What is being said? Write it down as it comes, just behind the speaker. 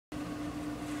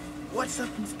What's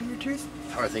up, conspirators?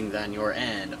 How are things on your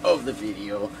end of the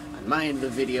video? On my end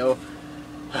of the video,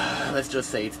 let's just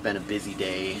say it's been a busy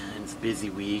day, and it's a busy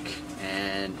week,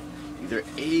 and either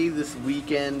A, this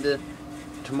weekend,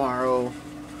 tomorrow,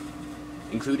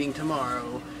 including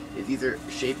tomorrow, is either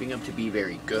shaping up to be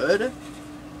very good,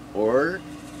 or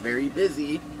very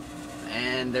busy,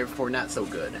 and therefore not so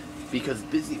good. Because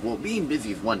being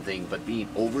busy is one thing, but being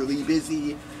overly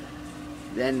busy,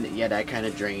 then yeah, that kind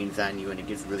of drains on you and it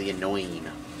gets really annoying.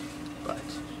 But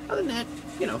other than that,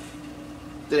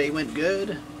 today went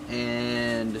good,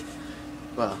 and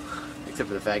well, except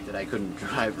for the fact that I couldn't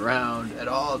drive around at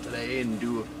all today and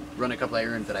run a couple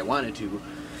errands that I wanted to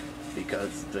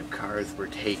because the cars were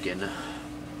taken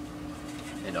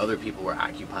and other people were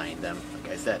occupying them.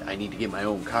 Like I said, I need to get my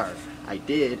own car. I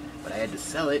did, but I had to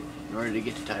sell it in order to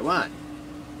get to Taiwan.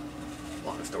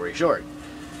 Long story short,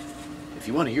 if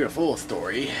you want to hear the full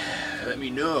story, let me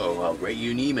know. I'll write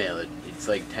you an email. It's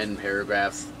like 10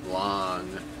 paragraphs long,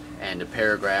 and the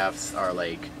paragraphs are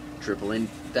like triple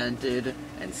indented,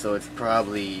 and so it's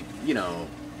probably,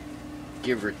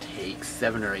 give or take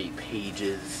 7 or 8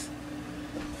 pages.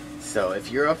 So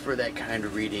if you're up for that kind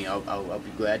of reading, I'll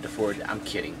be glad to forward it. I'm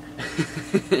kidding.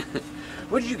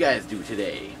 What did you guys do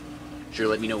today? Sure,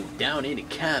 let me know down in the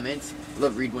comments.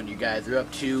 Love reading what you guys are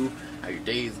up to, how your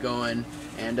day's going,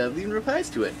 and leaving replies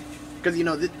to it. Because,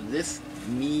 this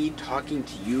me talking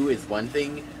to you is one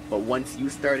thing, but once you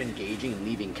start engaging and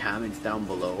leaving comments down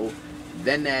below,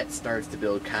 then that starts to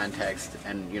build context,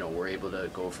 and, we're able to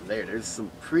go from there. There's some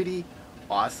pretty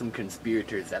awesome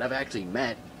conspirators that I've actually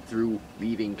met through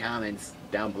leaving comments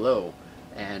down below,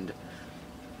 and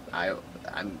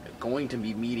I'm going to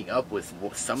be meeting up with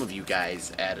some of you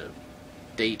guys at a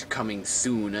date coming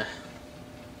soon.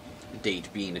 Date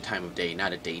being a time of day,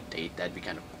 not a date, that'd be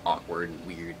kind of awkward and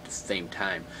weird at the same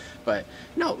time. But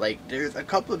no, there's a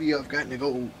couple of you I've gotten to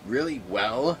go really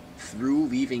well through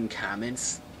leaving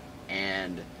comments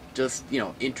and just,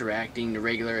 interacting the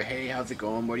regular, hey, how's it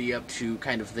going, what are you up to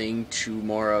kind of thing, to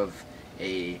more of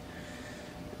a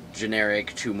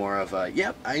generic, to more of a,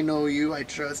 yep, I know you, I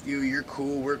trust you, you're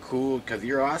cool, we're cool, because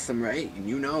you're awesome, right? And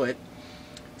you know it.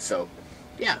 So,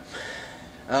 yeah.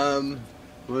 What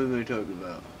am I talking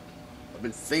about? I've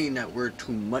been saying that word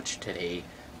too much today.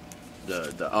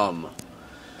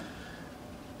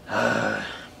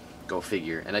 Go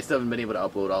figure. And I still haven't been able to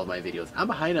upload all of my videos. I'm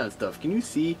behind on stuff. Can you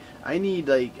see?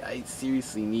 I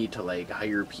seriously need to,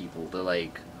 hire people to,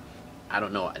 I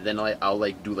don't know. Then I'll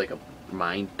do, a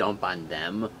mind dump on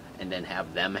them, and then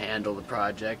have them handle the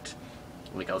project.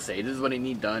 I'll say, this is what I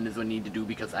need done, this is what I need to do,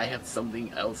 because I have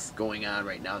something else going on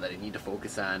right now that I need to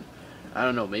focus on. I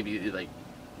don't know, maybe,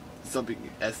 something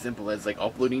as simple as,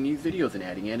 uploading these videos and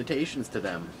adding annotations to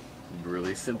them.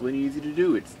 Really simple and easy to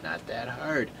do. It's not that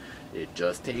hard. It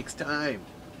just takes time,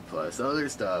 plus other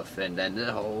stuff, and then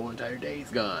the whole entire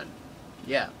day's gone.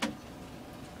 Yeah.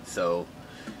 So,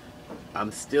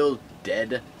 I'm still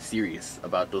dead serious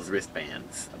about those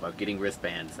wristbands, about getting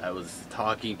wristbands. I was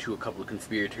talking to a couple of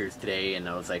conspirators today, and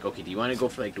I was like, okay, do you want to go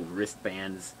for, the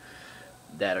wristbands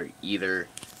that are either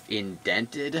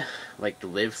indented, like the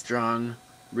Livestrong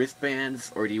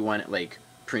wristbands, or do you want it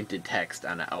printed text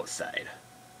on the outside?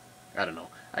 I don't know.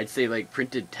 I'd say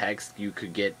printed text, you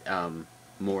could get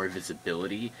more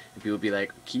visibility, and people would be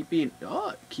like, keep being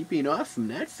awesome,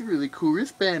 that's a really cool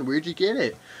wristband, where'd you get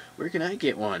it? Where can I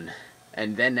get one?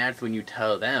 And then that's when you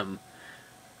tell them,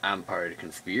 I'm part of the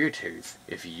conspirators,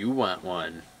 if you want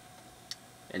one.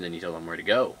 And then you tell them where to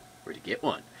go, where to get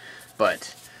one.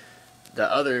 But the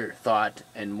other thought,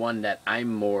 and one that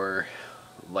I'm more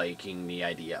liking the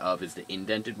idea of, is the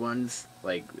indented ones.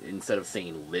 Instead of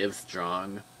saying live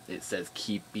strong, it says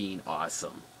keep being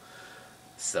awesome.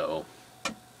 So,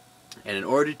 and in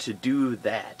order to do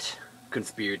that,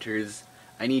 conspirators,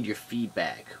 I need your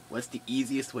feedback. What's the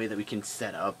easiest way that we can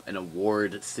set up an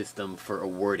award system for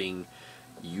awarding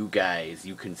you guys,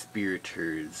 you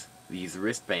conspirators, these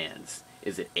wristbands?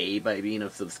 Is it A, by being a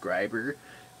subscriber?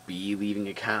 B, leaving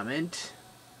a comment?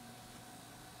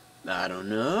 I don't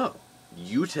know.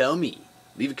 You tell me.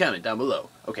 Leave a comment down below.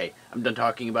 Okay, I'm done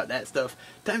talking about that stuff.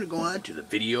 Time to go on to the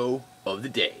video of the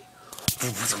day.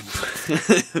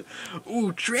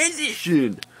 Ooh,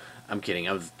 transition! I'm kidding,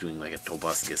 I was doing a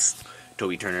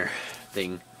Toby Turner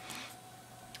thing.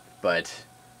 But,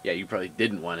 yeah, you probably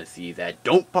didn't want to see that.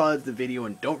 Don't pause the video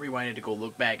and don't rewind it to go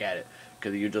look back at it,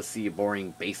 because you'll just see a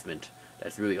boring basement.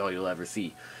 That's really all you'll ever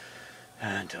see.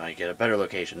 Until I get a better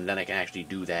location, then I can actually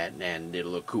do that, and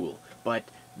it'll look cool. But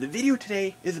the video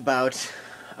today is about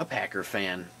a Packer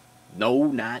fan. No,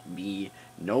 not me.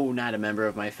 No, not a member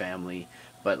of my family.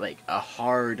 But a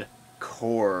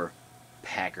hardcore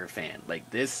Packer fan. Like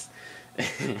this,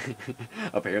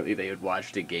 apparently they had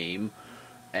watched a game,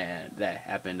 and that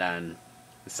happened on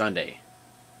Sunday.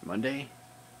 Monday?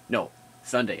 No,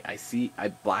 Sunday. I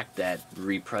blocked that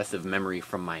repressive memory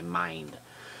from my mind.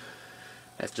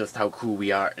 That's just how cool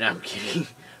we are. No, I'm kidding.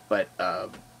 But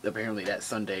apparently that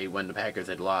Sunday when the Packers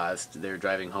had lost, they were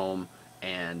driving home,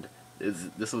 and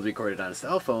this was recorded on a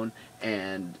cell phone,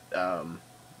 and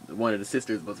one of the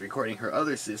sisters was recording her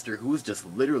other sister, who was just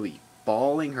literally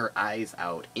bawling her eyes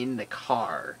out in the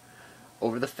car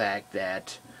over the fact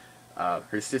that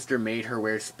her sister made her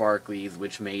wear sparklies,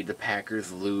 which made the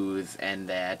Packers lose, and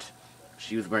that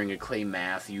she was wearing a Clay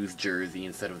Matthews jersey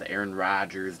instead of the Aaron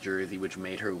Rodgers jersey, which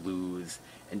made her lose.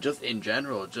 And just in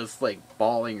general, just like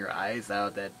bawling her eyes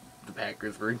out that the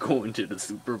Packers were going to the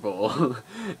Super Bowl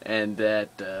and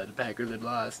that the Packers had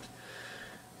lost.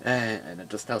 And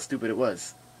just how stupid it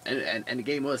was. And the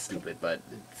game was stupid, but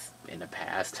it's in the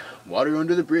past. Water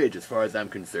under the bridge as far as I'm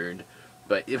concerned.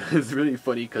 But it was really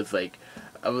funny because, like,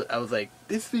 I was like,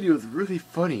 this video is really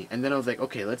funny. And then I was like,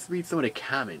 okay, let's read some of the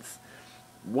comments.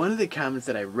 One of the comments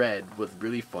that I read was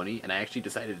really funny, and I actually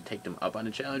decided to take them up on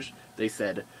the challenge. They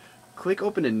said, click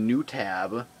open a new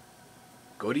tab,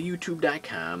 go to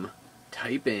youtube.com,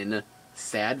 type in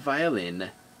sad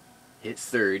violin, hit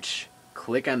search,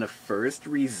 click on the first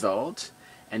result,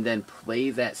 and then play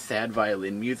that sad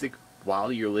violin music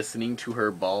while you're listening to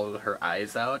her bawl her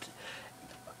eyes out.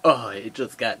 Oh, it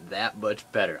just got that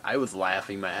much better. I was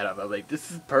laughing my head off. I was like, this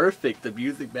is perfect. The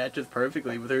music matches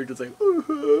perfectly with her just like,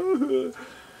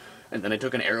 and then I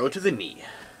took an arrow to the knee.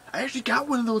 I actually got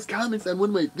one of those comments on one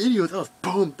of my videos. I was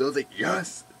pumped. I was like,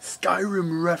 yes,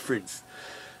 Skyrim reference.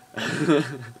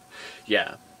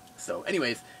 Yeah. So,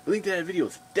 anyways, the link to that video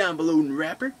is down below in the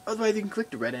wrapper. Otherwise, you can click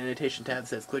the red annotation tab that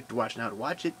says click to watch now to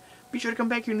watch it. Be sure to come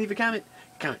back here and leave a comment.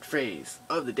 The comment phrase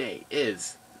of the day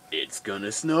is, it's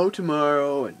gonna snow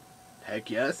tomorrow. And heck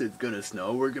yes, it's gonna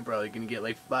snow. We're probably gonna get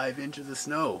like 5 inches of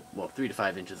snow. Well, 3 to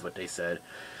 5 inches is what they said.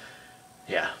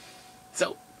 Yeah.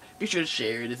 So, be sure to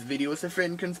share this video with a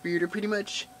friend conspirator pretty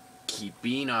much. Keep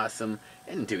being awesome,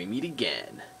 and until we meet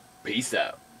again, peace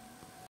out.